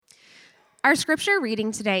Our scripture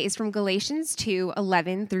reading today is from Galatians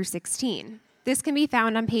 2:11 through 16. This can be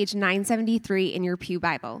found on page 973 in your Pew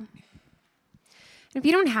Bible. And if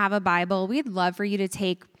you don't have a Bible, we'd love for you to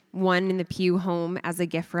take one in the pew home as a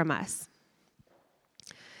gift from us.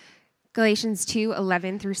 Galatians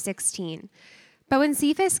 2:11 through 16. But when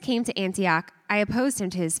Cephas came to Antioch, I opposed him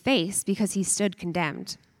to his face because he stood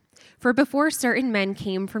condemned. For before certain men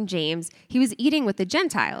came from James, he was eating with the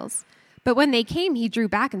Gentiles. But when they came, he drew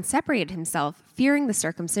back and separated himself, fearing the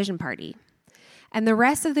circumcision party. And the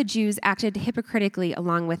rest of the Jews acted hypocritically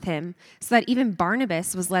along with him, so that even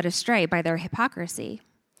Barnabas was led astray by their hypocrisy.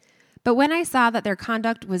 But when I saw that their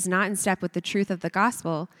conduct was not in step with the truth of the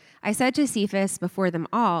gospel, I said to Cephas before them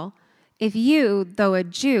all, "If you, though a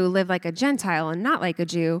Jew, live like a Gentile and not like a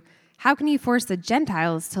Jew, how can you force the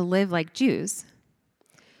Gentiles to live like Jews?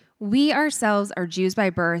 We ourselves are Jews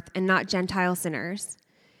by birth and not Gentile sinners.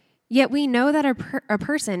 Yet we know that a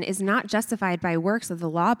person is not justified by works of the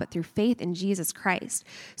law, but through faith in Jesus Christ.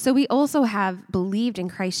 So we also have believed in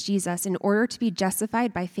Christ Jesus in order to be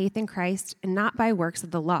justified by faith in Christ and not by works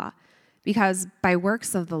of the law, because by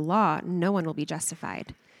works of the law, no one will be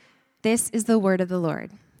justified." This is the word of the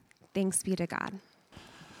Lord. Thanks be to God.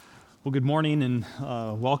 Well, good morning and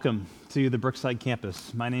welcome to the Brookside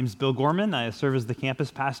campus. My name is Bill Gorman. I serve as the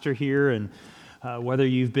campus pastor here, and whether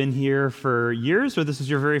you've been here for years or this is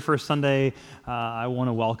your very first Sunday, I want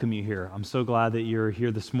to welcome you here. I'm so glad that you're here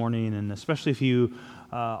this morning, and especially if you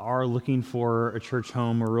are looking for a church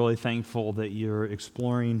home, we're really thankful that you're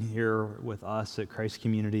exploring here with us at Christ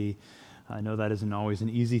Community. I know that isn't always an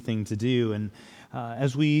easy thing to do, and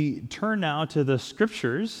as we turn now to the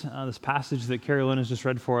scriptures, this passage that Carrie Lynn has just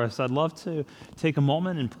read for us, I'd love to take a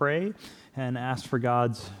moment and pray and ask for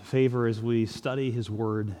God's favor as we study his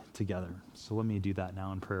word together. So let me do that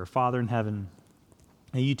now in prayer. Father in heaven,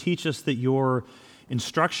 may you teach us that your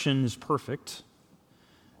instruction is perfect,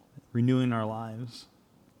 renewing our lives,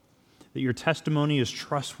 that your testimony is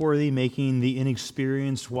trustworthy, making the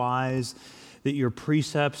inexperienced wise, that your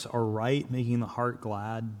precepts are right, making the heart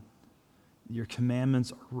glad, that your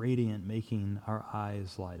commandments are radiant, making our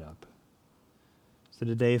eyes light up. So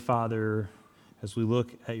today, Father, as we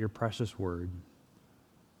look at your precious word,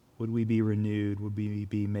 would we be renewed? Would we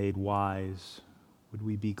be made wise? Would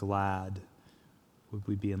we be glad? Would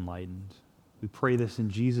we be enlightened? We pray this in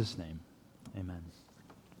Jesus' name. Amen.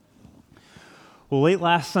 Well, late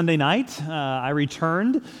last Sunday night, I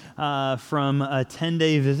returned from a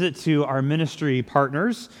 10-day visit to our ministry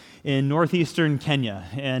partners in northeastern Kenya,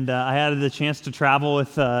 and I had the chance to travel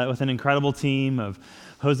with an incredible team of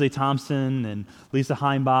Jose Thompson and Lisa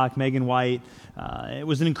Heimbach, Megan White. It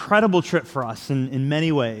was an incredible trip for us in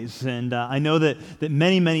many ways, and I know that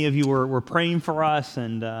many of you were praying for us,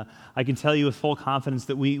 and I can tell you with full confidence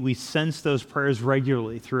that we sense those prayers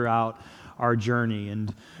regularly throughout our journey.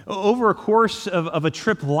 And over a course of a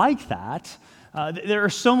trip like that, there are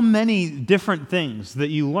so many different things that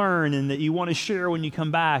you learn and that you want to share when you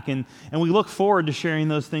come back, and we look forward to sharing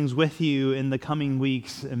those things with you in the coming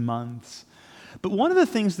weeks and months. But one of the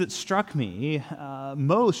things that struck me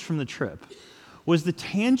most from the trip was the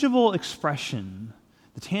tangible expression,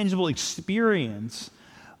 the tangible experience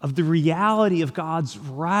of the reality of God's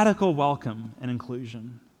radical welcome and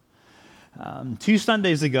inclusion. 2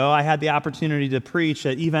 Sundays ago, I had the opportunity to preach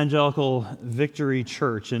at Evangelical Victory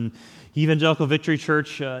Church, and Evangelical Victory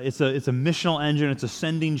Church, it's a missional engine, it's a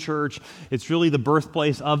sending church. It's really the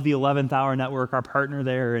birthplace of the 11th Hour Network, our partner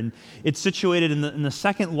there, and it's situated in the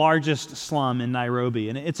second largest slum in Nairobi.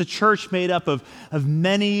 And it's a church made up of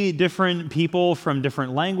many different people from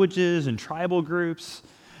different languages and tribal groups.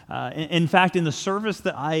 In fact, in the service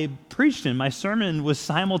that I preached in, my sermon was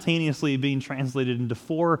simultaneously being translated into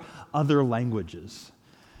 4 other languages.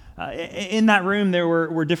 In that room, there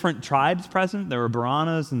were different tribes present. There were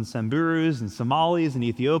Baranas and Samburus and Somalis and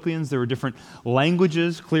Ethiopians. There were different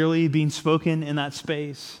languages clearly being spoken in that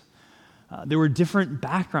space. There were different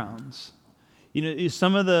backgrounds. You know,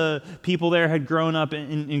 some of the people there had grown up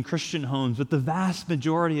in Christian homes, but the vast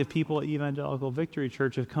majority of people at Evangelical Victory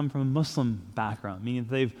Church have come from a Muslim background, meaning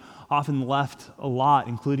they've often left a lot,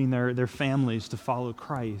 including their families, to follow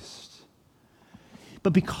Christ.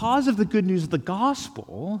 But because of the good news of the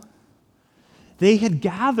gospel, they had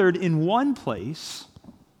gathered in one place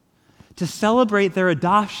to celebrate their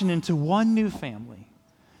adoption into one new family,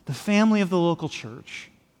 the family of the local church.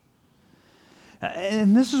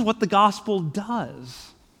 And this is what the gospel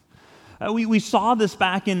does. We saw this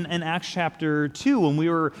back in Acts chapter 2 when we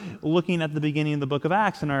were looking at the beginning of the book of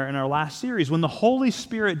Acts in our last series, when the Holy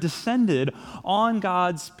Spirit descended on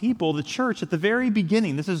God's people, the church, at the very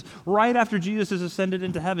beginning. This is right after Jesus has ascended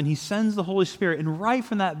into heaven. He sends the Holy Spirit, and right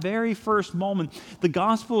from that very first moment, the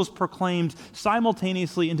gospel is proclaimed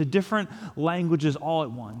simultaneously into different languages all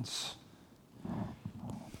at once.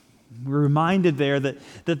 We're reminded there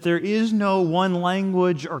that there is no one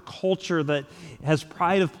language or culture that has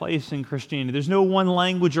pride of place in Christianity. There's no one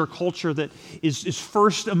language or culture that is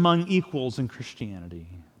first among equals in Christianity.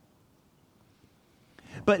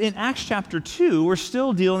 But in Acts chapter 2, we're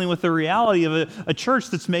still dealing with the reality of a church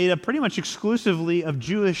that's made up pretty much exclusively of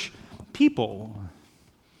Jewish people.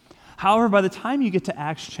 However, by the time you get to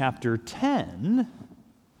Acts chapter 10,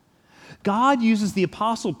 God uses the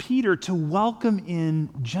Apostle Peter to welcome in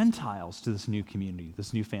Gentiles to this new community,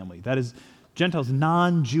 this new family. That is, Gentiles,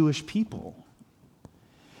 non-Jewish people.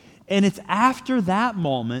 And it's after that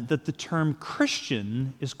moment that the term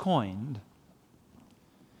Christian is coined.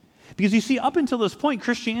 Because you see, up until this point,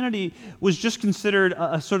 Christianity was just considered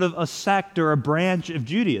a sort of a sect or a branch of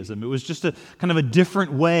Judaism. It was just a kind of a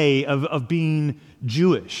different way of being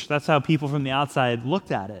Jewish. That's how people from the outside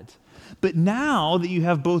looked at it. But now that you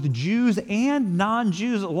have both Jews and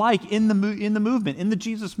non-Jews alike in the movement, in the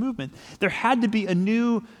Jesus movement, there had to be a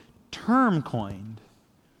new term coined.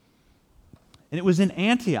 And it was in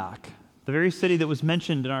Antioch, the very city that was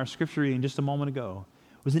mentioned in our scripture reading just a moment ago.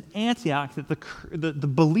 It was in Antioch that the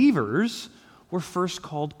believers were first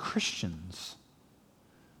called Christians.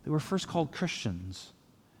 They were first called Christians.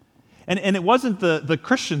 And it wasn't the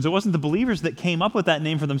Christians, it wasn't the believers that came up with that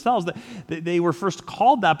name for themselves. They were first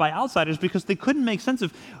called that by outsiders because they couldn't make sense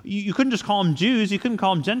of, you couldn't just call them Jews, you couldn't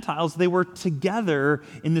call them Gentiles. They were together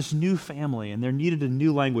in this new family, and there needed a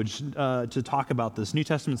new language to talk about this. New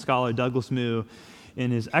Testament scholar Douglas Moo,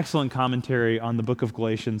 in his excellent commentary on the book of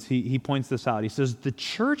Galatians, he points this out. He says, the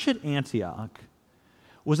church at Antioch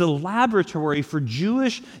was a laboratory for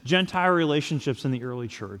Jewish-Gentile relationships in the early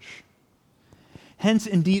church. Hence,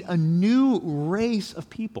 indeed, a new race of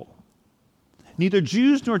people. Neither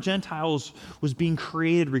Jews nor Gentiles was being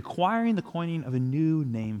created, requiring the coining of a new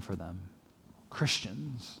name for them,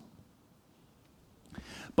 Christians.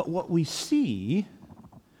 But what we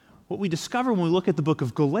discover when we look at the book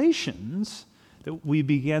of Galatians, that we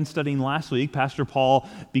began studying last week, Pastor Paul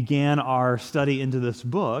began our study into this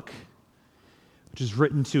book, which is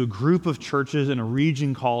written to a group of churches in a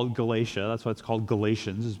region called Galatia. That's why it's called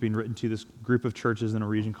Galatians. It's being written to this group of churches in a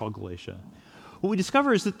region called Galatia. What we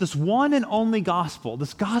discover is that this one and only gospel,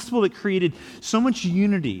 this gospel that created so much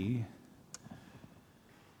unity,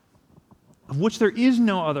 of which there is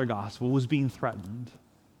no other gospel, was being threatened.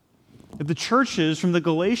 That the churches from the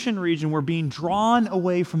Galatian region were being drawn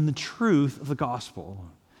away from the truth of the gospel.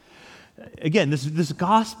 Again, this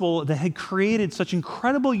gospel that had created such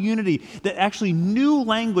incredible unity that actually new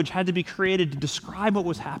language had to be created to describe what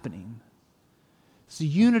was happening. So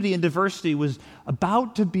unity and diversity was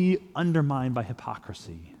about to be undermined by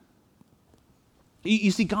hypocrisy.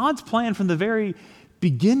 You see, God's plan from the very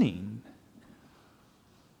beginning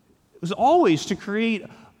was always to create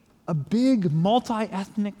a big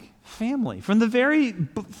multi-ethnic family. From the very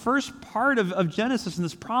first part of Genesis and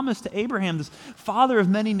this promise to Abraham, this father of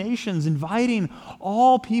many nations, inviting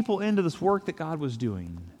all people into this work that God was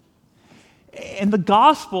doing. And the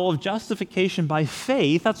gospel of justification by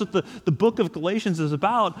faith, that's what the book of Galatians is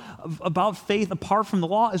about faith apart from the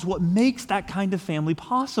law, is what makes that kind of family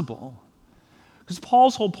possible. Because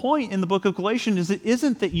Paul's whole point in the book of Galatians is it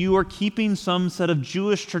isn't that you are keeping some set of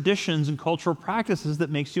Jewish traditions and cultural practices that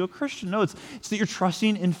makes you a Christian. No, it's that you're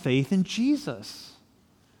trusting in faith in Jesus.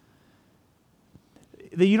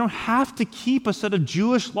 That you don't have to keep a set of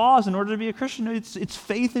Jewish laws in order to be a Christian. No, it's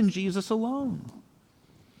faith in Jesus alone.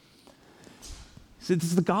 So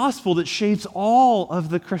it's the gospel that shapes all of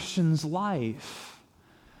the Christian's life.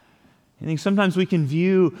 I think sometimes we can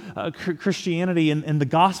view Christianity and the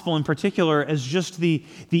gospel in particular as just the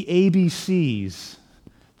ABCs,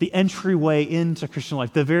 the entryway into Christian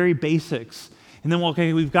life, the very basics. And then, well,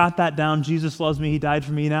 okay, we've got that down. Jesus loves me. He died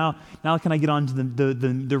for me. Now can I get on to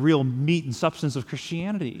the real meat and substance of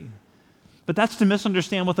Christianity? But that's to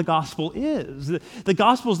misunderstand what the gospel is. The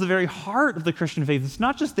gospel is the very heart of the Christian faith. It's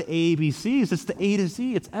not just the ABCs. It's the A to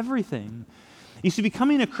Z. It's everything. You see,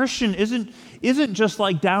 becoming a Christian isn't just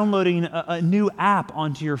like downloading a new app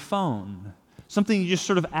onto your phone, something you just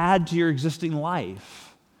sort of add to your existing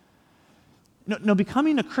life. No,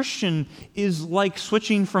 becoming a Christian is like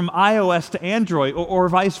switching from iOS to Android or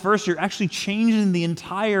vice versa. You're actually changing the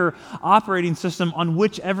entire operating system on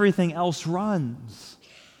which everything else runs.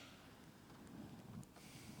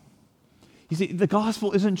 You see, the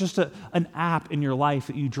gospel isn't just an app in your life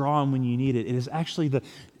that you draw on when you need it. It is actually,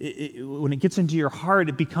 when it gets into your heart,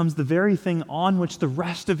 it becomes the very thing on which the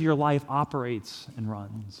rest of your life operates and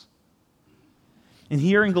runs. And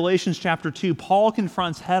here in Galatians chapter 2, Paul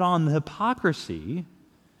confronts head-on the hypocrisy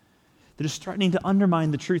that is threatening to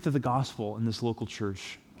undermine the truth of the gospel in this local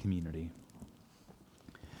church community.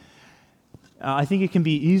 I think it can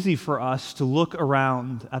be easy for us to look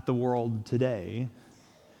around at the world today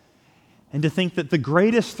and to think that the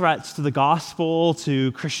greatest threats to the gospel,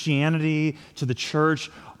 to Christianity, to the church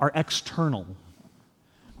are external.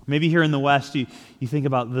 Maybe here in the West, you think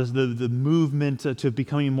about the movement to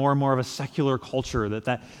becoming more and more of a secular culture,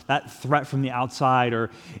 that threat from the outside,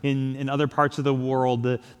 or in other parts of the world,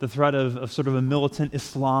 the threat of sort of a militant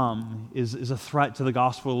Islam is a threat to the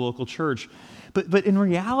gospel of the local church. But in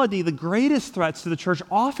reality, the greatest threats to the church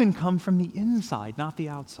often come from the inside, not the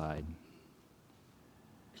outside.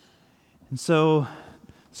 And so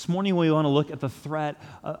this morning we want to look at the threat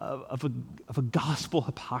of a gospel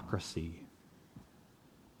hypocrisy,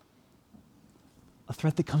 a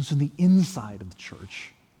threat that comes from the inside of the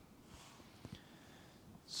church.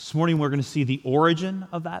 This morning we're going to see the origin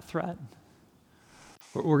of that threat.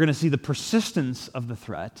 We're going to see the persistence of the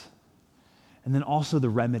threat, and then also the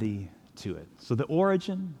remedy to it. So the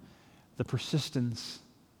origin, the persistence,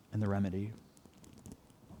 and the remedy.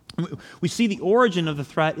 We see the origin of the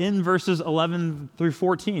threat in verses 11 through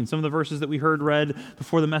 14, some of the verses that we heard read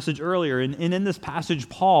before the message earlier. And in this passage,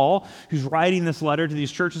 Paul, who's writing this letter to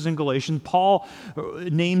these churches in Galatians, Paul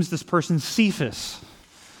names this person Cephas,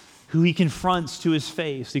 who he confronts to his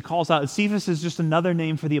face. He calls out, Cephas is just another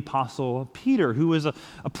name for the apostle Peter, who was a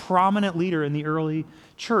prominent leader in the early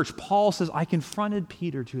church. Paul says, I confronted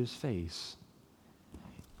Peter to his face.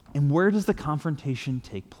 And where does the confrontation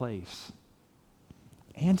take place?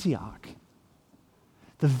 Antioch,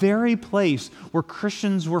 the very place where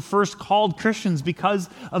Christians were first called Christians because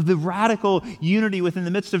of the radical unity within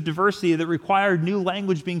the midst of diversity that required new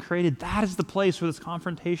language being created. That is the place where this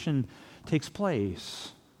confrontation takes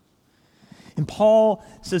place. And Paul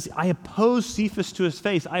says, I opposed Cephas to his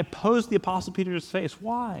face. I opposed the apostle Peter to his face.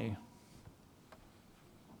 Why?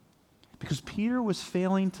 Because Peter was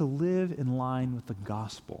failing to live in line with the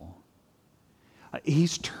gospel.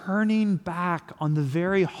 He's turning back on the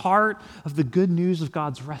very heart of the good news of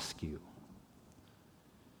God's rescue.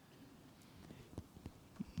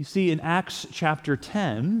 You see, in Acts chapter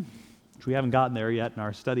 10, which we haven't gotten there yet in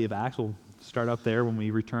our study of Acts, we'll start up there when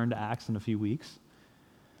we return to Acts in a few weeks.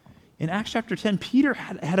 In Acts chapter 10, Peter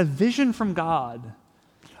had a vision from God,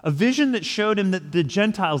 a vision that showed him that the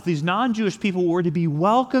Gentiles, these non-Jewish people, were to be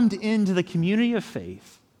welcomed into the community of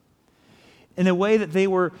faith in a way that they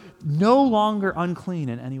were no longer unclean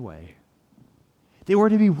in any way. They were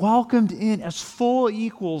to be welcomed in as full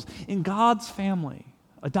equals in God's family,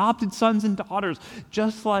 adopted sons and daughters,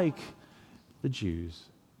 just like the Jews.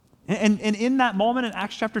 And in that moment in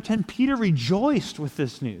Acts chapter 10, Peter rejoiced with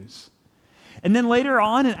this news. And then later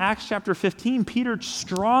on in Acts chapter 15, Peter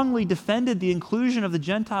strongly defended the inclusion of the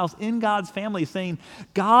Gentiles in God's family, saying,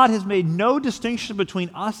 God has made no distinction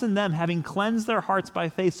between us and them, having cleansed their hearts by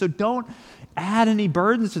faith. So don't add any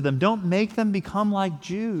burdens to them. Don't make them become like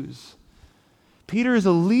Jews. Peter is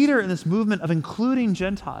a leader in this movement of including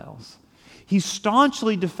Gentiles. He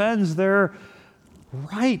staunchly defends their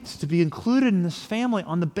right to be included in this family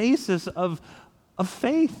on the basis of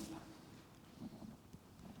faith.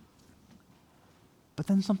 But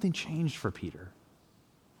then something changed for Peter.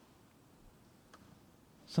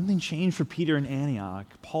 Something changed for Peter in Antioch.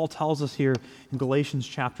 Paul tells us here in Galatians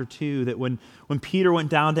chapter 2 that when Peter went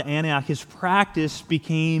down to Antioch, his practice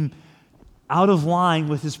became out of line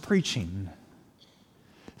with his preaching.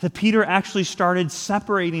 That Peter actually started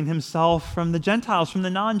separating himself from the Gentiles, from the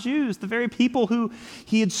non-Jews, the very people who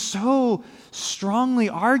he had so strongly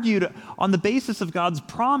argued on the basis of God's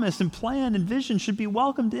promise and plan and vision should be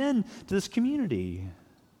welcomed in to this community.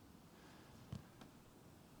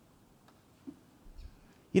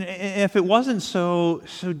 You know, if it wasn't so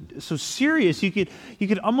serious, you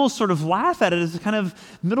could almost sort of laugh at it as a kind of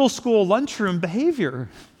middle school lunchroom behavior.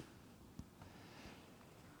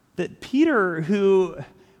 That Peter, who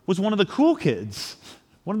was one of the cool kids,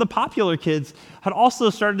 one of the popular kids, had also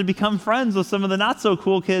started to become friends with some of the not so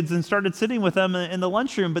cool kids and started sitting with them in the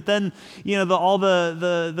lunchroom. But then, you know, all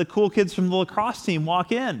the cool kids from the lacrosse team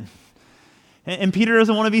walk in. And Peter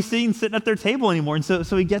doesn't want to be seen sitting at their table anymore. And so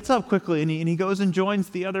he gets up quickly and he goes and joins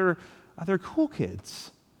the other cool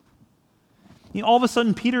kids. You know, all of a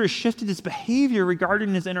sudden, Peter has shifted his behavior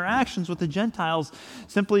regarding his interactions with the Gentiles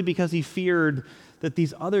simply because he feared that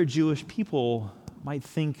these other Jewish people might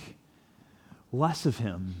think less of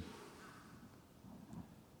him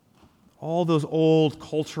all those old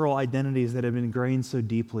cultural identities that have been ingrained so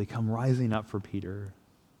deeply come rising up for Peter.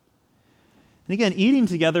 And again, eating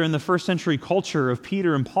together in the first century culture of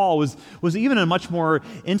Peter and Paul was even a much more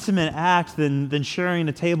intimate act than sharing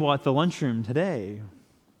a table at the lunchroom today.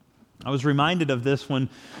 I was reminded of this when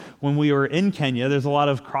we were in Kenya. There's a lot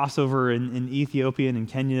of crossover in Ethiopian and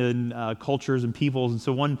Kenyan cultures and peoples. And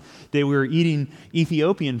so one day we were eating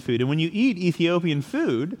Ethiopian food. And when you eat Ethiopian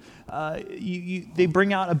food, they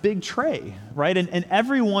bring out a big tray, right? And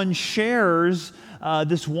everyone shares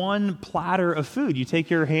this one platter of food. You take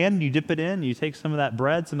your hand, you dip it in, you take some of that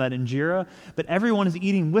bread, some of that injera, but everyone is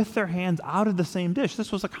eating with their hands out of the same dish.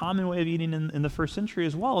 This was a common way of eating in the first century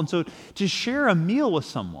as well. And so to share a meal with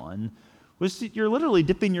someone you're literally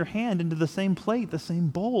dipping your hand into the same plate, the same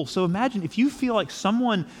bowl. So imagine if you feel like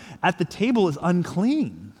someone at the table is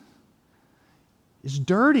unclean, is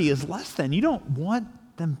dirty, is less than, you don't want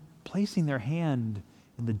them placing their hand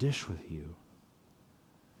in the dish with you.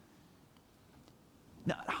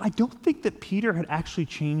 Now, I don't think that Peter had actually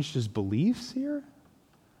changed his beliefs here.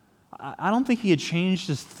 I don't think he had changed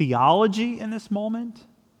his theology in this moment.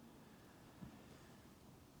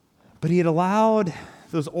 But he had allowed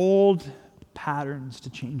those old patterns to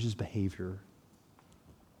change his behavior.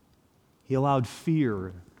 He allowed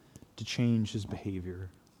fear to change his behavior.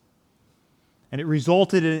 And it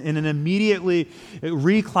resulted in an immediately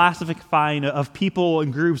reclassifying of people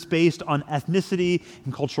and groups based on ethnicity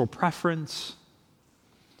and cultural preference.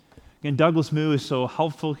 Again, Douglas Moo is so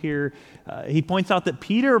helpful here. He points out that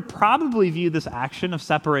Peter probably viewed this action of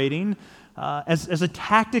separating as a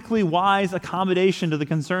tactically wise accommodation to the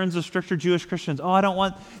concerns of stricter Jewish Christians. Oh, I don't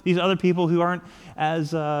want these other people who aren't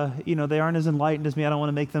as, they aren't as enlightened as me. I don't want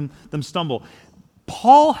to make them stumble.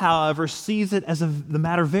 Paul, however, sees it as the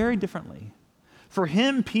matter very differently. For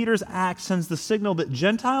him, Peter's act sends the signal that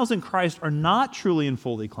Gentiles in Christ are not truly and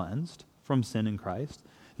fully cleansed from sin in Christ,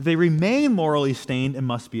 that they remain morally stained and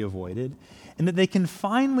must be avoided, and that they can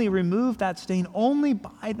finally remove that stain only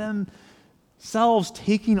by themselves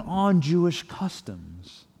taking on Jewish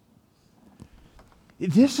customs.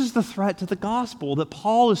 This is the threat to the gospel that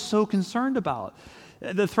Paul is so concerned about.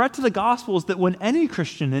 The threat to the gospel is that when any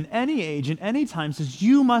Christian in any age, in any time says,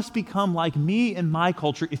 you must become like me in my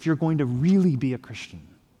culture if you're going to really be a Christian.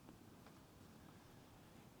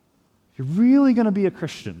 If you're really going to be a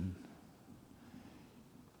Christian,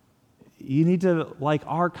 you need to like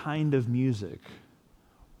our kind of music,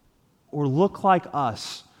 or look like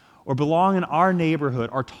us, or belong in our neighborhood,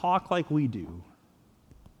 or talk like we do.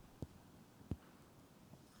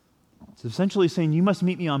 It's essentially saying, you must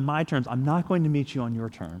meet me on my terms. I'm not going to meet you on your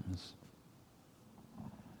terms.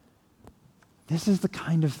 This is the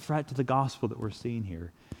kind of threat to the gospel that we're seeing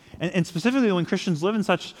here. And specifically when Christians live in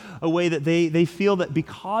such a way that they feel that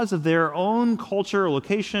because of their own culture or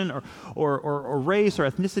location or race or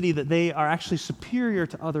ethnicity that they are actually superior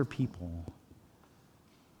to other people.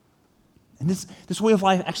 And this way of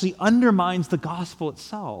life actually undermines the gospel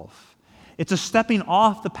itself. It's a stepping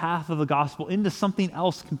off the path of the gospel into something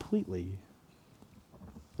else completely.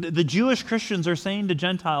 The Jewish Christians are saying to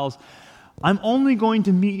Gentiles, I'm only going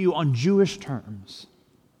to meet you on Jewish terms.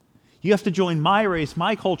 You have to join my race,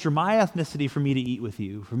 my culture, my ethnicity for me to eat with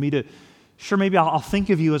you, for me to, sure, maybe I'll think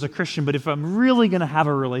of you as a Christian, but if I'm really going to have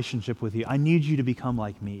a relationship with you, I need you to become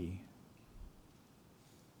like me.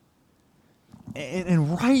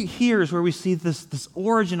 And right here is where we see this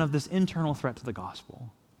origin of this internal threat to the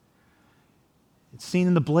gospel. It's seen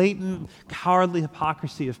in the blatant, cowardly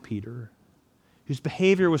hypocrisy of Peter, whose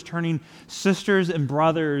behavior was turning sisters and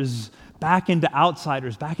brothers back into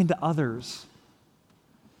outsiders, back into others.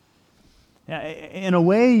 In a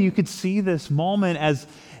way, you could see this moment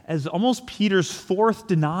as almost Peter's fourth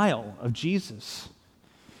denial of Jesus.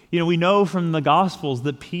 You know, we know from the Gospels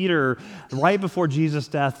that Peter, right before Jesus'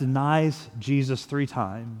 death, denies Jesus 3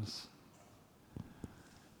 times.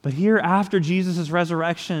 But here, after Jesus'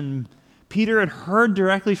 resurrection, Peter had heard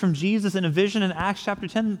directly from Jesus in a vision in Acts chapter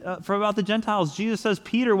 10 about the Gentiles. Jesus says,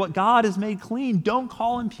 Peter, what God has made clean, don't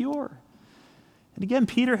call impure. And again,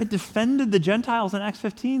 Peter had defended the Gentiles in Acts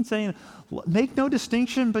 15, saying, make no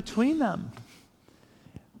distinction between them.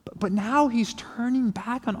 But now he's turning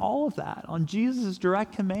back on all of that, on Jesus'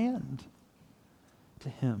 direct command to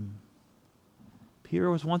him. Peter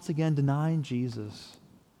was once again denying Jesus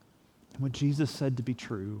and what Jesus said to be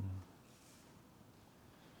true.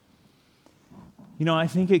 You know, I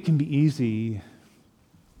think it can be easy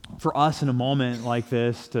for us in a moment like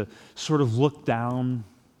this to sort of look down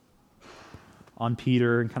on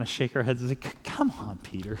Peter and kind of shake our heads and say, come on,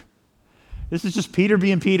 Peter. This is just Peter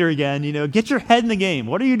being Peter again. You know, get your head in the game.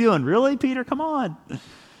 What are you doing? Really, Peter? Come on.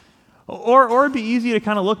 Or it'd be easy to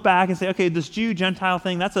kind of look back and say, okay, this Jew-Gentile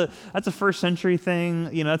thing, that's a first century thing.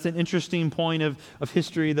 That's an interesting point of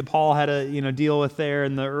history that Paul had to, deal with there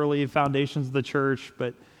in the early foundations of the church.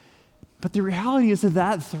 But the reality is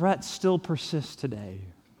that threat still persists today.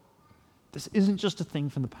 This isn't just a thing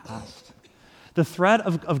from the past. The threat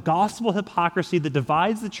of gospel hypocrisy that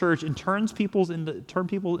divides the church and turns people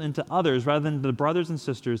into others rather than the brothers and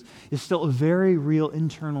sisters is still a very real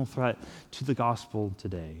internal threat to the gospel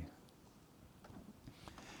today.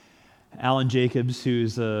 Alan Jacobs,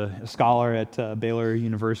 who's a scholar at Baylor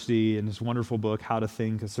University, in his wonderful book, How to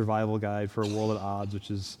Think, a Survival Guide for a World at Odds,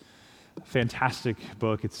 which is a fantastic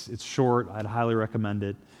book. It's short. I'd highly recommend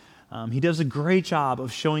it. He does a great job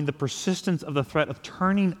of showing the persistence of the threat of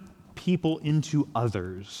turning people into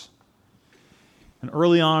others. And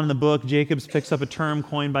early on in the book, Jacobs picks up a term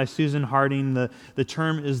coined by Susan Harding. The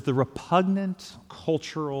term is the repugnant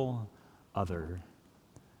cultural other.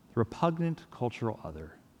 The repugnant cultural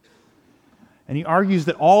other. And he argues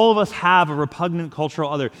that all of us have a repugnant cultural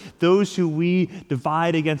other. Those who we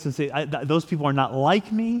divide against and say, those people are not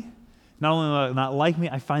like me. Not only are they not like me,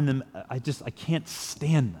 I find them, I can't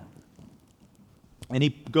stand them. And he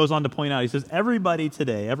goes on to point out, he says,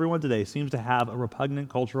 everyone today seems to have a repugnant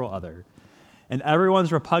cultural other. And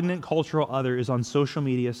everyone's repugnant cultural other is on social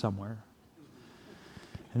media somewhere.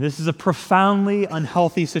 And this is a profoundly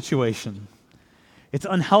unhealthy situation. It's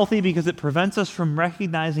unhealthy because it prevents us from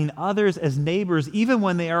recognizing others as neighbors, even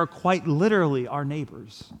when they are quite literally our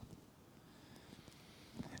neighbors.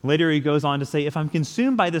 Later he goes on to say, if I'm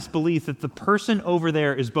consumed by this belief that the person over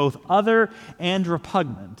there is both other and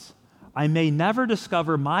repugnant, I may never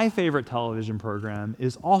discover my favorite television program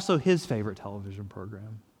is also his favorite television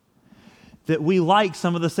program. That we like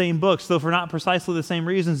some of the same books, though for not precisely the same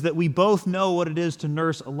reasons, that we both know what it is to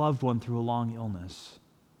nurse a loved one through a long illness.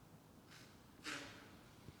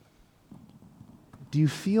 Do you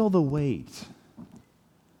feel the weight,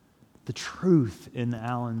 the truth in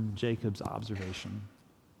Alan Jacobs' observation?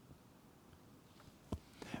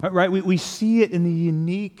 Right? We see it in the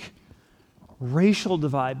unique racial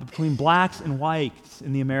divide between blacks and whites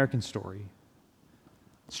in the American story.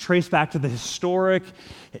 It's traced back to the historic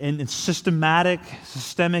and systemic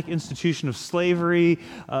institution of slavery,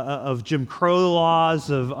 of Jim Crow laws,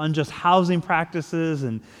 of unjust housing practices,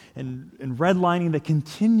 and redlining that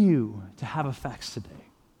continue to have effects today.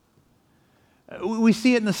 We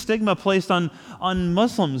see it in the stigma placed on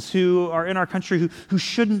Muslims who are in our country who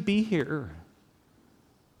shouldn't be here.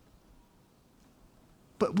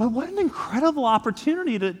 But what an incredible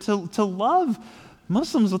opportunity to love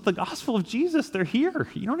Muslims with the gospel of Jesus. They're here.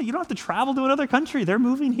 You don't have to travel to another country. They're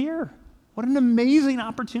moving here. What an amazing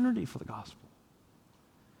opportunity for the gospel.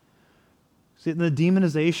 See, the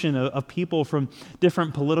demonization of people from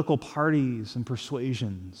different political parties and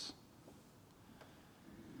persuasions.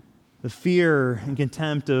 The fear and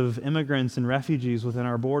contempt of immigrants and refugees within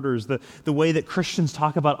our borders. The way that Christians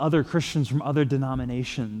talk about other Christians from other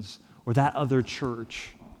denominations or that other church.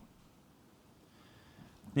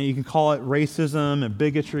 Now, you can call it racism and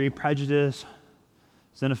bigotry, prejudice,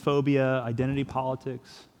 xenophobia, identity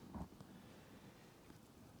politics.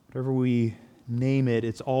 Whatever we name it,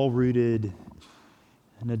 it's all rooted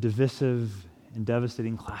in a divisive and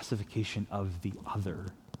devastating classification of the other,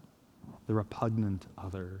 the repugnant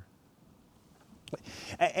other.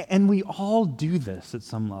 And we all do this at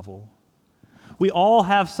some level. We all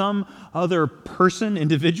have some other person,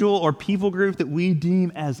 individual, or people group that we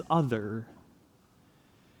deem as other.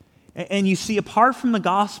 And you see, apart from the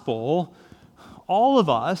gospel, all of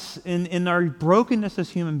us, in our brokenness as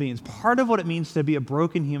human beings, part of what it means to be a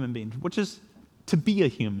broken human being, which is to be a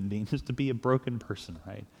human being, is to be a broken person,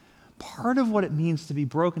 right? Part of what it means to be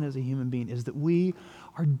broken as a human being is that we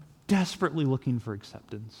are desperately looking for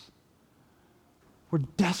acceptance. We're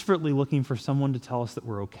desperately looking for someone to tell us that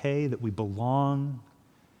we're okay, that we belong.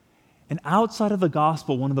 And outside of the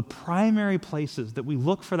gospel, one of the primary places that we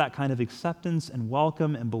look for that kind of acceptance and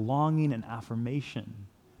welcome and belonging and affirmation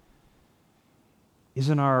is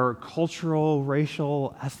in our cultural,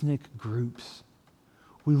 racial, ethnic groups.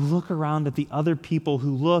 We look around at the other people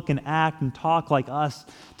who look and act and talk like us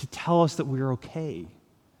to tell us that we're okay,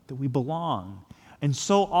 that we belong. And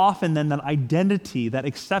so often then that identity, that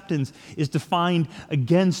acceptance is defined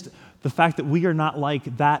against the fact that we are not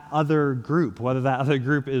like that other group, whether that other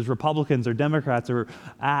group is Republicans or Democrats or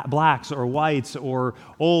blacks or whites or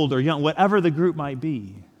old or young, whatever the group might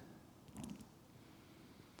be.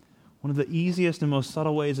 One of the easiest and most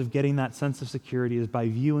subtle ways of getting that sense of security is by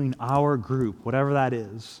viewing our group, whatever that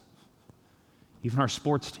is, even our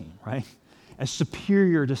sports team, right, as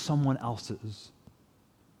superior to someone else's.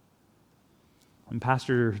 And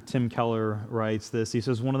Pastor Tim Keller writes this. He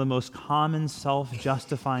says, one of the most common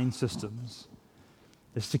self-justifying systems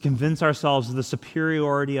is to convince ourselves of the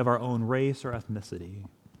superiority of our own race or ethnicity.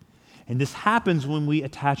 And this happens when we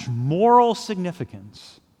attach moral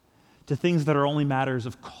significance to things that are only matters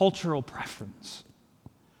of cultural preference,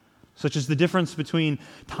 such as the difference between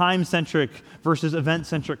time-centric versus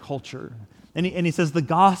event-centric culture. And he says the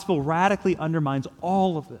gospel radically undermines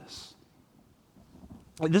all of this.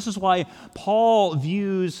 This is why Paul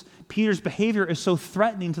views Peter's behavior as so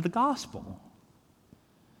threatening to the gospel.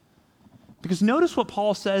 Because notice what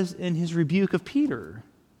Paul says in his rebuke of Peter.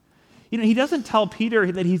 He doesn't tell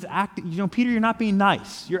Peter that he's acting, Peter, you're not being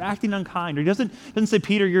nice. You're acting unkind. Or he doesn't say,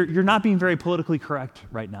 Peter, you're not being very politically correct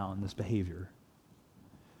right now in this behavior.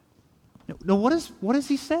 No, what does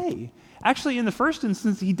he say? Actually, in the first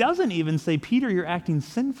instance, he doesn't even say, Peter, you're acting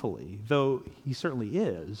sinfully, though he certainly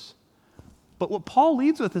is. But what Paul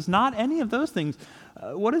leads with is not any of those things.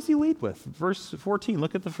 What does he lead with? Verse 14,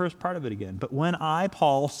 look at the first part of it again. But when I,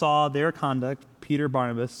 Paul, saw their conduct, Peter,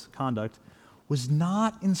 Barnabas' conduct, was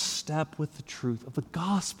not in step with the truth of the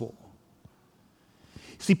gospel.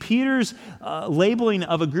 See, Peter's labeling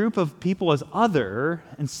of a group of people as other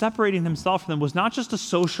and separating himself from them was not just a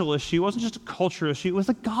social issue, it wasn't just a cultural issue, it was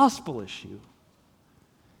a gospel issue.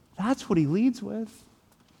 That's what he leads with.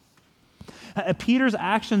 Peter's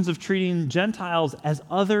actions of treating Gentiles as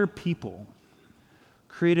other people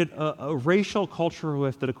created a racial cultural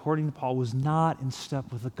rift that, according to Paul, was not in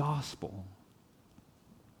step with the gospel.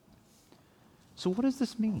 So what does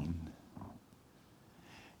this mean?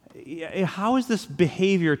 How is this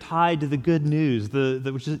behavior tied to the good news?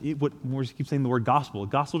 Which is what we keep saying the word gospel.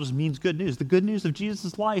 Gospel just means good news. The good news of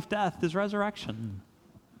Jesus' life, death, his resurrection.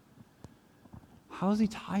 How does he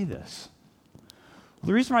tie this?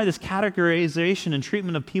 The reason why this categorization and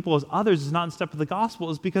treatment of people as others is not in step with the gospel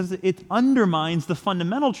is because it undermines the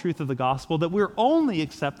fundamental truth of the gospel that we're only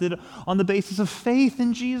accepted on the basis of faith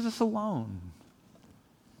in Jesus alone.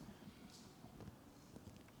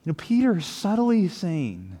 Peter is subtly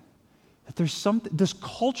saying that there's this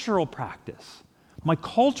cultural practice. My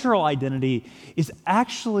cultural identity is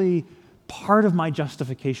actually part of my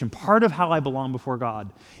justification, part of how I belong before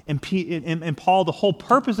God. And Paul, the whole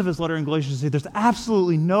purpose of his letter in Galatians is to say there's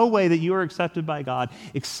absolutely no way that you are accepted by God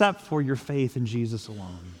except for your faith in Jesus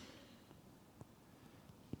alone.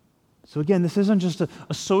 So again, this isn't just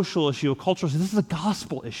a social issue, a cultural issue. This is a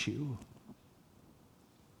gospel issue.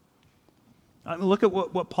 Look at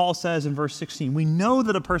what Paul says in verse 16. We know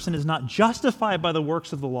that a person is not justified by the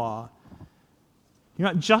works of the law. You're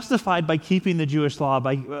not justified by keeping the Jewish law,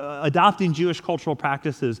 by adopting Jewish cultural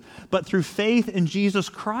practices, but through faith in Jesus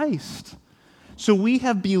Christ. So we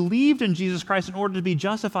have believed in Jesus Christ in order to be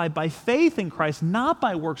justified by faith in Christ, not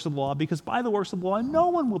by works of the law, because by the works of the law, no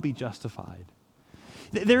one will be justified.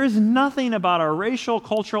 There is nothing about our racial,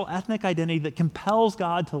 cultural, ethnic identity that compels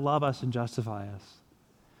God to love us and justify us.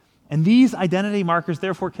 And these identity markers,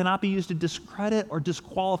 therefore, cannot be used to discredit or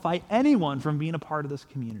disqualify anyone from being a part of this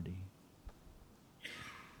community.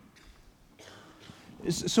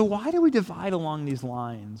 So why do we divide along these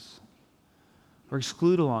lines or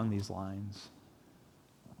exclude along these lines?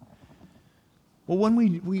 Well, when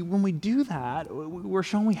we do that, we're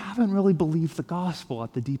showing we haven't really believed the gospel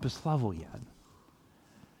at the deepest level yet.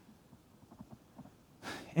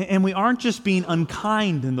 And we aren't just being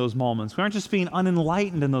unkind in those moments. We aren't just being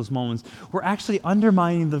unenlightened in those moments. We're actually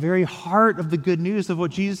undermining the very heart of the good news of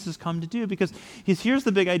what Jesus has come to do. Because here's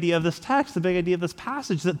the big idea of this text, the big idea of this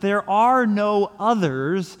passage, that there are no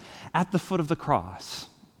others at the foot of the cross.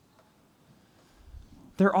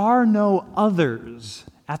 There are no others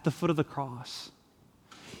at the foot of the cross.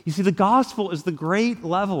 You see, the gospel is the great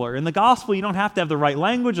leveler. In the gospel, you don't have to have the right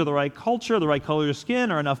language or the right culture, the right color of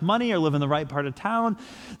skin, or enough money, or live in the right part of town.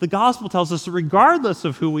 The gospel tells us that regardless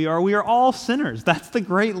of who we are all sinners. That's the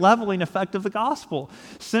great leveling effect of the gospel.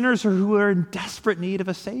 Sinners who are in desperate need of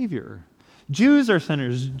a Savior. Jews are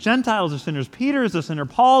sinners. Gentiles are sinners. Peter is a sinner.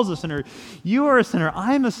 Paul's a sinner. You are a sinner.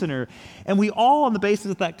 I'm a sinner. And we all, on the basis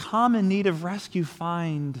of that common need of rescue,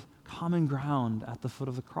 find common ground at the foot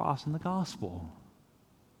of the cross in the gospel.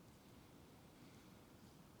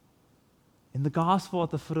 In the gospel at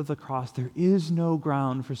the foot of the cross, there is no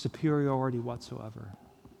ground for superiority whatsoever.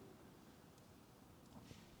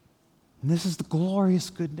 And this is the glorious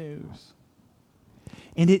good news.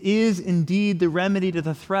 And it is indeed the remedy to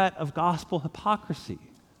the threat of gospel hypocrisy.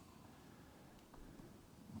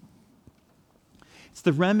 It's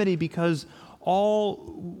the remedy because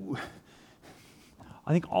I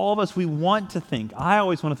think all of us, we want to think, I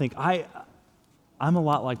always want to think, I'm a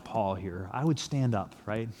lot like Paul here. I would stand up,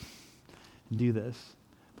 right? Do this.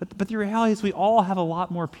 But the reality is we all have a lot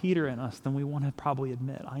more Peter in us than we want to probably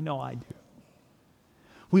admit. I know I do.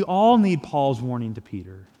 We all need Paul's warning to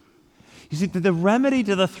Peter. You see, the remedy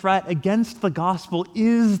to the threat against the gospel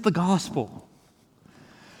is the gospel.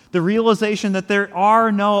 The realization that there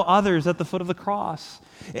are no others at the foot of the cross.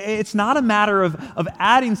 It's not a matter of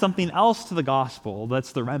adding something else to the gospel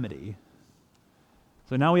that's the remedy.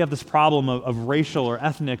 So now we have this problem of racial or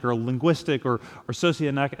ethnic or linguistic or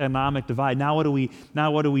socioeconomic divide. Now what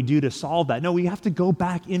do we do to solve that? No, we have to go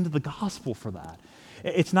back into the gospel for that.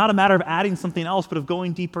 It's not a matter of adding something else, but of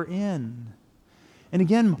going deeper in. And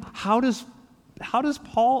again, how does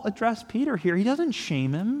Paul address Peter here? He doesn't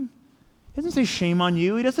shame him. He doesn't say shame on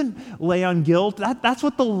you. He doesn't lay on guilt. That's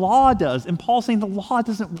what the law does. And Paul's saying the law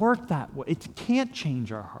doesn't work that way. It can't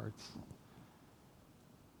change our hearts.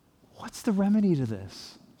 What's the remedy to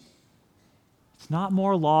this? It's not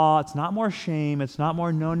more law. It's not more shame. It's not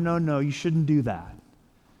more no, you shouldn't do that.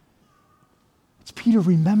 It's Peter,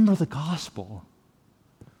 remember the gospel.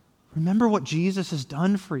 Remember what Jesus has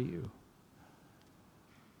done for you.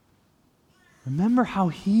 Remember how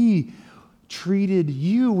he treated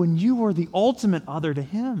you when you were the ultimate other to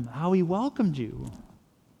him, how he welcomed you.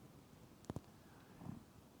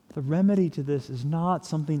 The remedy to this is not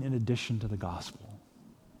something in addition to the gospel,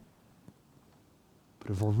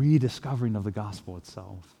 but of a rediscovering of the gospel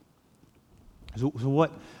itself. So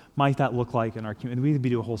what might that look like in our community? We could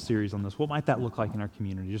do a whole series on this. What might that look like in our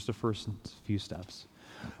community? Just the first few steps.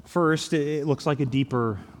 First, it looks like a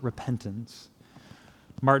deeper repentance.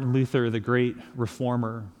 Martin Luther, the great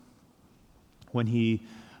reformer, when he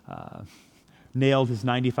nailed his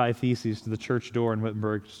 95 Theses to the church door in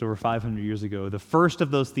Wittenberg just over 500 years ago, the first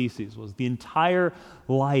of those theses was the entire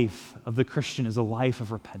life of the Christian is a life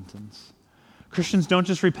of repentance. Christians don't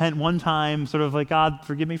just repent one time, sort of like, God,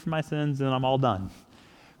 forgive me for my sins, and I'm all done.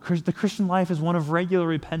 The Christian life is one of regular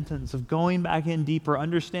repentance, of going back in deeper,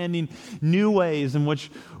 understanding new ways in which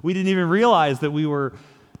we didn't even realize that we were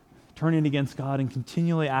turning against God and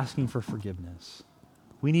continually asking for forgiveness.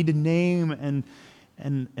 We need to name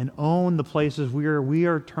and own the places where we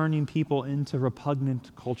are turning people into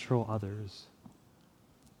repugnant cultural others.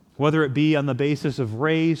 Whether it be on the basis of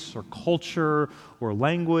race or culture or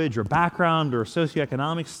language or background or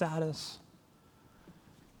socioeconomic status.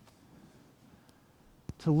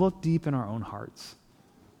 To look deep in our own hearts,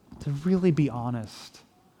 to really be honest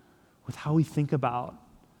with how we think about,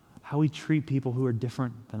 how we treat people who are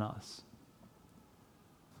different than us.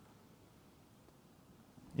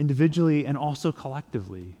 Individually and also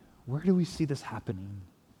collectively, where do we see this happening?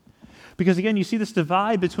 Because again, you see this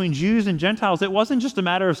divide between Jews and Gentiles. It wasn't just a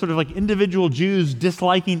matter of sort of like individual Jews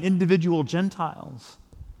disliking individual Gentiles.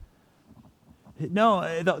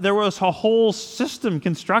 No, there was a whole system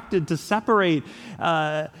constructed to separate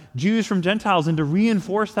Jews from Gentiles and to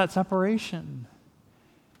reinforce that separation.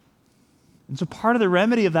 And so part of the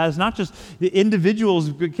remedy of that is not just the individuals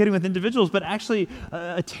getting with individuals, but actually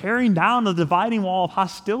a tearing down the dividing wall of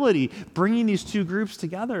hostility, bringing these two groups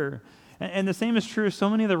together. And the same is true of so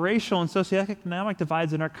many of the racial and socioeconomic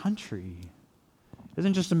divides in our country. It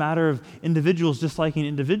isn't just a matter of individuals disliking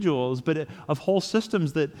individuals, but of whole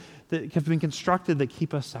systems that have been constructed that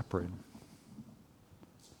keep us separate.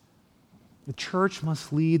 The church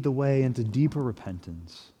must lead the way into deeper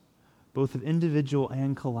repentance, both of individual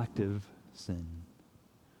and collective sin.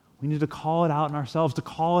 We need to call it out in ourselves, to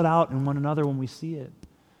call it out in one another when we see it.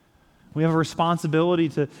 We have a responsibility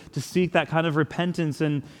to seek that kind of repentance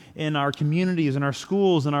in our communities, in our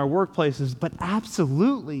schools, in our workplaces, but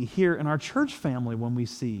absolutely here in our church family when we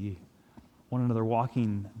see one another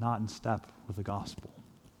walking not in step with the gospel.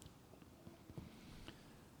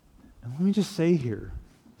 And let me just say here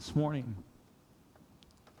this morning,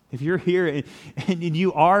 if you're here and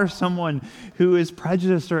you are someone who is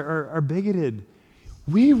prejudiced or bigoted,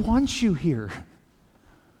 we want you here.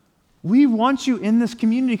 We want you in this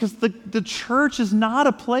community because the church is not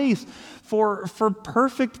a place for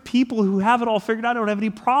perfect people who have it all figured out and don't have any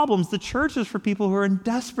problems. The church is for people who are in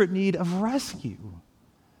desperate need of rescue.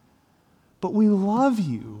 But we love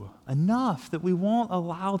you enough that we won't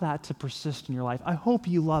allow that to persist in your life. I hope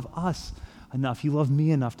you love us enough. You love me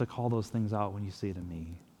enough to call those things out when you see it in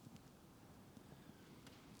me.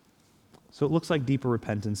 So it looks like deeper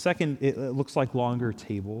repentance. Second, it looks like longer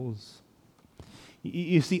tables.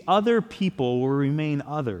 You see, other people will remain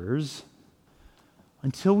others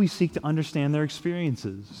until we seek to understand their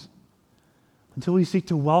experiences, until we seek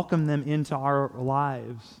to welcome them into our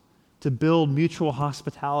lives, to build mutual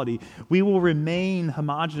hospitality. We will remain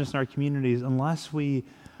homogenous in our communities unless we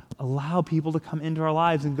allow people to come into our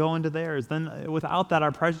lives and go into theirs. Then without that,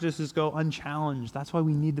 our prejudices go unchallenged. That's why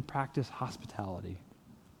we need to practice hospitality.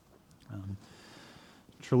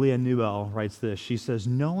 Trillia Newell writes this. She says,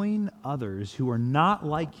 knowing others who are not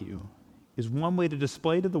like you is one way to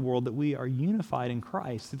display to the world that we are unified in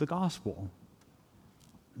Christ through the gospel.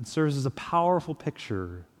 It serves as a powerful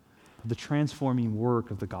picture of the transforming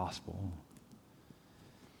work of the gospel.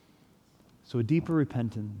 So a deeper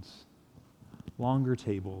repentance, longer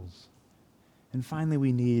tables, and finally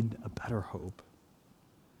we need a better hope.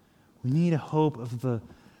 We need a hope of the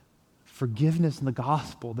forgiveness in the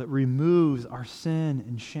gospel that removes our sin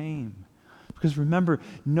and shame. Because remember,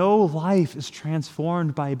 no life is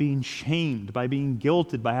transformed by being shamed, by being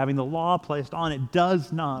guilted, by having the law placed on. It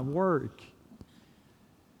does not work.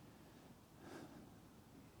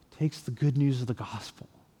 It takes the good news of the gospel.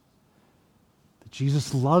 That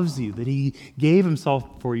Jesus loves you, that he gave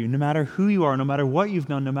himself for you, no matter who you are, no matter what you've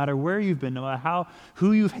done, no matter where you've been, no matter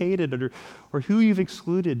who you've hated or who you've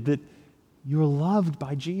excluded, that you're loved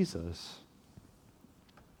by Jesus.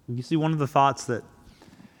 You see, one of the thoughts that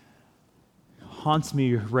haunts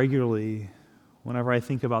me regularly whenever I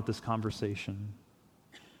think about this conversation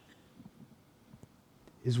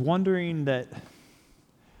is wondering that,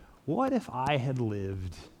 what if I had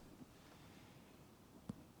lived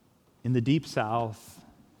in the Deep South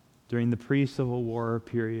during the pre-Civil War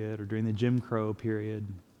period or during the Jim Crow period?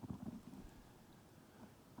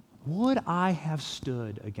 Would I have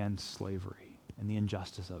stood against slavery and the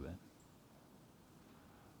injustice of it?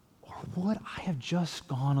 Or would I have just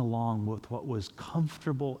gone along with what was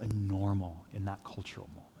comfortable and normal in that cultural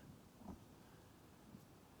moment?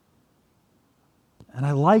 And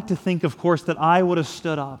I like to think, of course, that I would have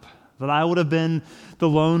stood up, that I would have been the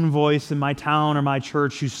lone voice in my town or my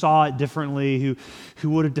church who saw it differently, who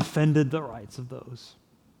would have defended the rights of those.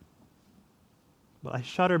 But I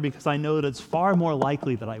shudder because I know that it's far more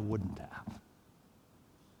likely that I wouldn't have.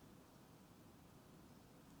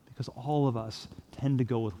 Because all of us tend to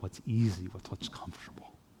go with what's easy, with what's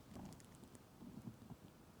comfortable.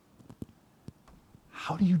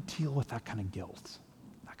 How do you deal with that kind of guilt,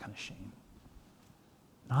 that kind of shame?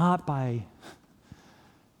 Not by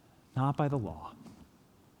the law.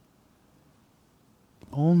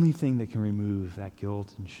 The only thing that can remove that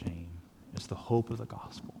guilt and shame is the hope of the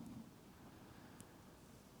gospel.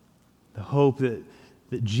 The hope that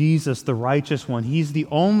Jesus, the righteous one, he's the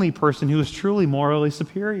only person who is truly morally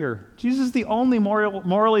superior. Jesus is the only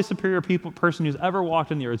morally superior person who's ever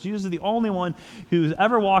walked on the earth. Jesus is the only one who's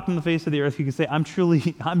ever walked on the face of the earth who can say,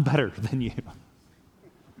 I'm better than you.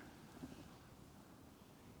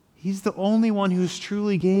 He's the only one who's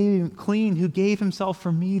truly clean, who gave himself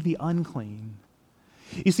for me, the unclean.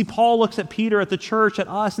 You see, Paul looks at Peter, at the church, at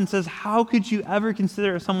us, and says, how could you ever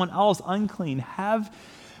consider someone else unclean? How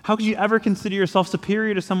could you ever consider yourself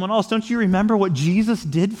superior to someone else? Don't you remember what Jesus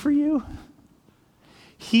did for you?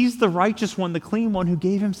 He's the righteous one, the clean one who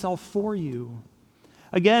gave himself for you.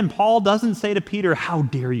 Again, Paul doesn't say to Peter, how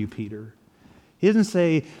dare you, Peter? He doesn't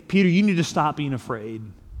say, Peter, you need to stop being afraid.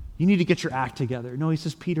 You need to get your act together. No, he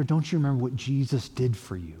says, Peter, don't you remember what Jesus did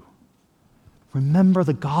for you? Remember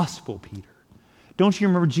the gospel, Peter. Don't you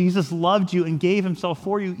remember Jesus loved you and gave himself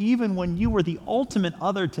for you even when you were the ultimate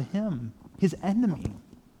other to him, his enemy?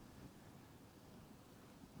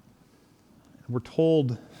 We're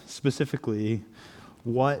told specifically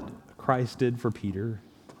what Christ did for Peter.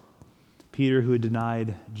 Peter, who had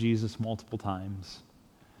denied Jesus multiple times.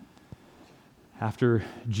 After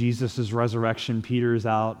Jesus' resurrection, Peter is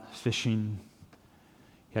out fishing.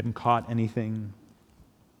 He hadn't caught anything.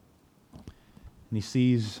 And he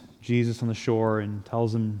sees Jesus on the shore and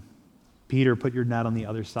tells him, Peter, put your net on the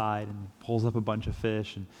other side, and pulls up a bunch of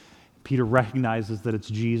fish. And Peter recognizes that it's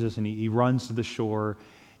Jesus, and he runs to the shore.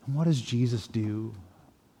 And what does Jesus do?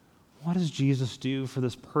 What does Jesus do for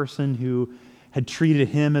this person who had treated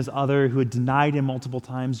him as other, who had denied him multiple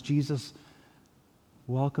times? Jesus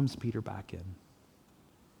welcomes Peter back in.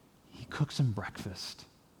 He cooks him breakfast.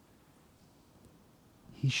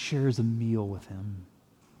 He shares a meal with him.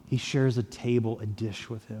 He shares a table, a dish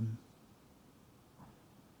with him.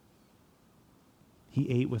 He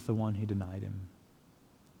ate with the one who denied him.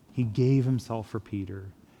 He gave himself for Peter.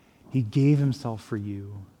 He gave himself for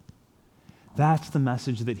you. That's the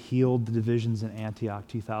message that healed the divisions in Antioch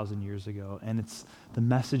 2,000 years ago, and it's the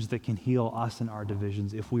message that can heal us in our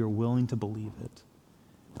divisions if we are willing to believe it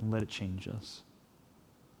and let it change us.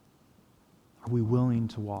 Are we willing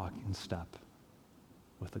to walk in step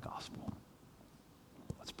with the gospel?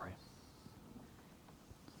 Let's pray.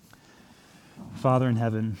 Father in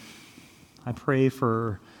heaven, I pray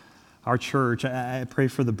for our church. I pray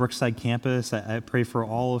for the Brookside campus. I pray for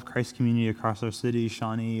all of Christ community across our city,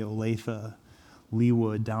 Shawnee, Olathe,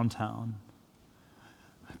 Leawood, downtown.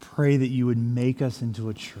 I pray that you would make us into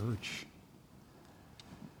a church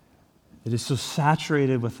that is so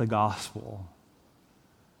saturated with the gospel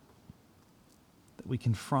that we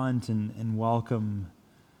confront and welcome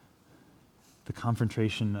the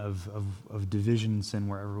confrontation of division and sin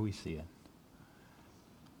wherever we see it.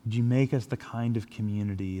 Would you make us the kind of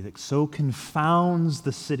community that so confounds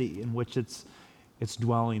the city in which it's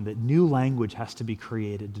dwelling that new language has to be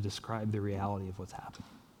created to describe the reality of what's happening?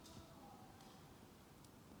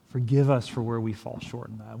 Forgive us for where we fall short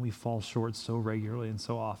in that. We fall short so regularly and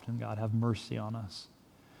so often. God, have mercy on us.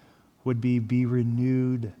 Would be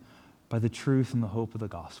renewed by the truth and the hope of the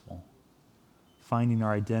gospel, finding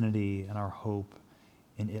our identity and our hope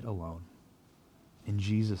in it alone, in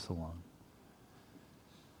Jesus alone.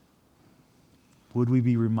 Would we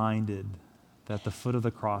be reminded that at the foot of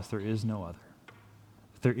the cross there is no other.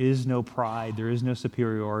 There is no pride, there is no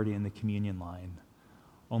superiority in the communion line,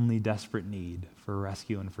 only desperate need for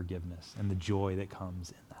rescue and forgiveness and the joy that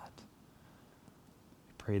comes in that.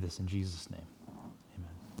 We pray this in Jesus' name.